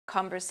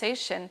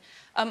conversation.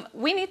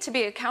 We need to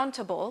be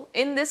accountable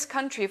in this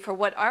country for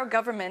what our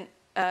government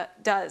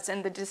does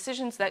and the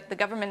decisions that the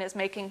government is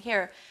making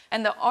here.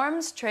 And the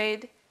arms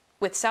trade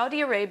with Saudi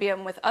Arabia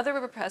and with other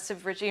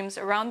repressive regimes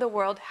around the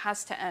world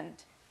has to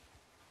end.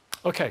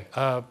 OK,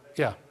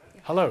 yeah.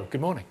 Hello, good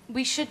morning.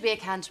 We should be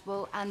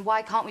accountable, and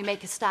why can't we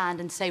make a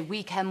stand and say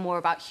we care more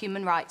about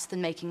human rights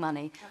than making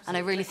money? Absolutely. And I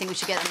really think we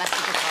should get the message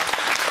across.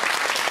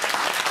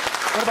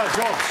 What about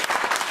jobs?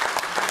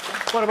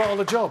 What about all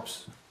the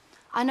jobs?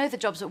 I know the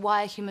jobs, but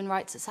why are human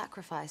rights at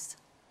sacrifice?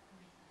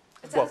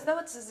 It's as though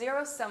it's a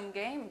zero-sum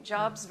game,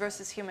 jobs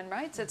versus human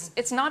rights.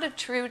 It's not a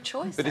true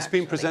choice. But it's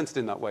been presented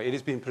in that way. It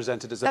is being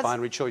presented as a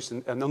binary choice,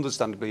 and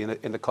understandably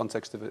in the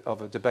context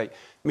of a debate.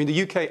 I mean,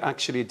 the UK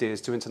actually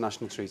adheres to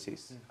international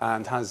treaties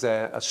and has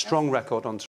a strong record on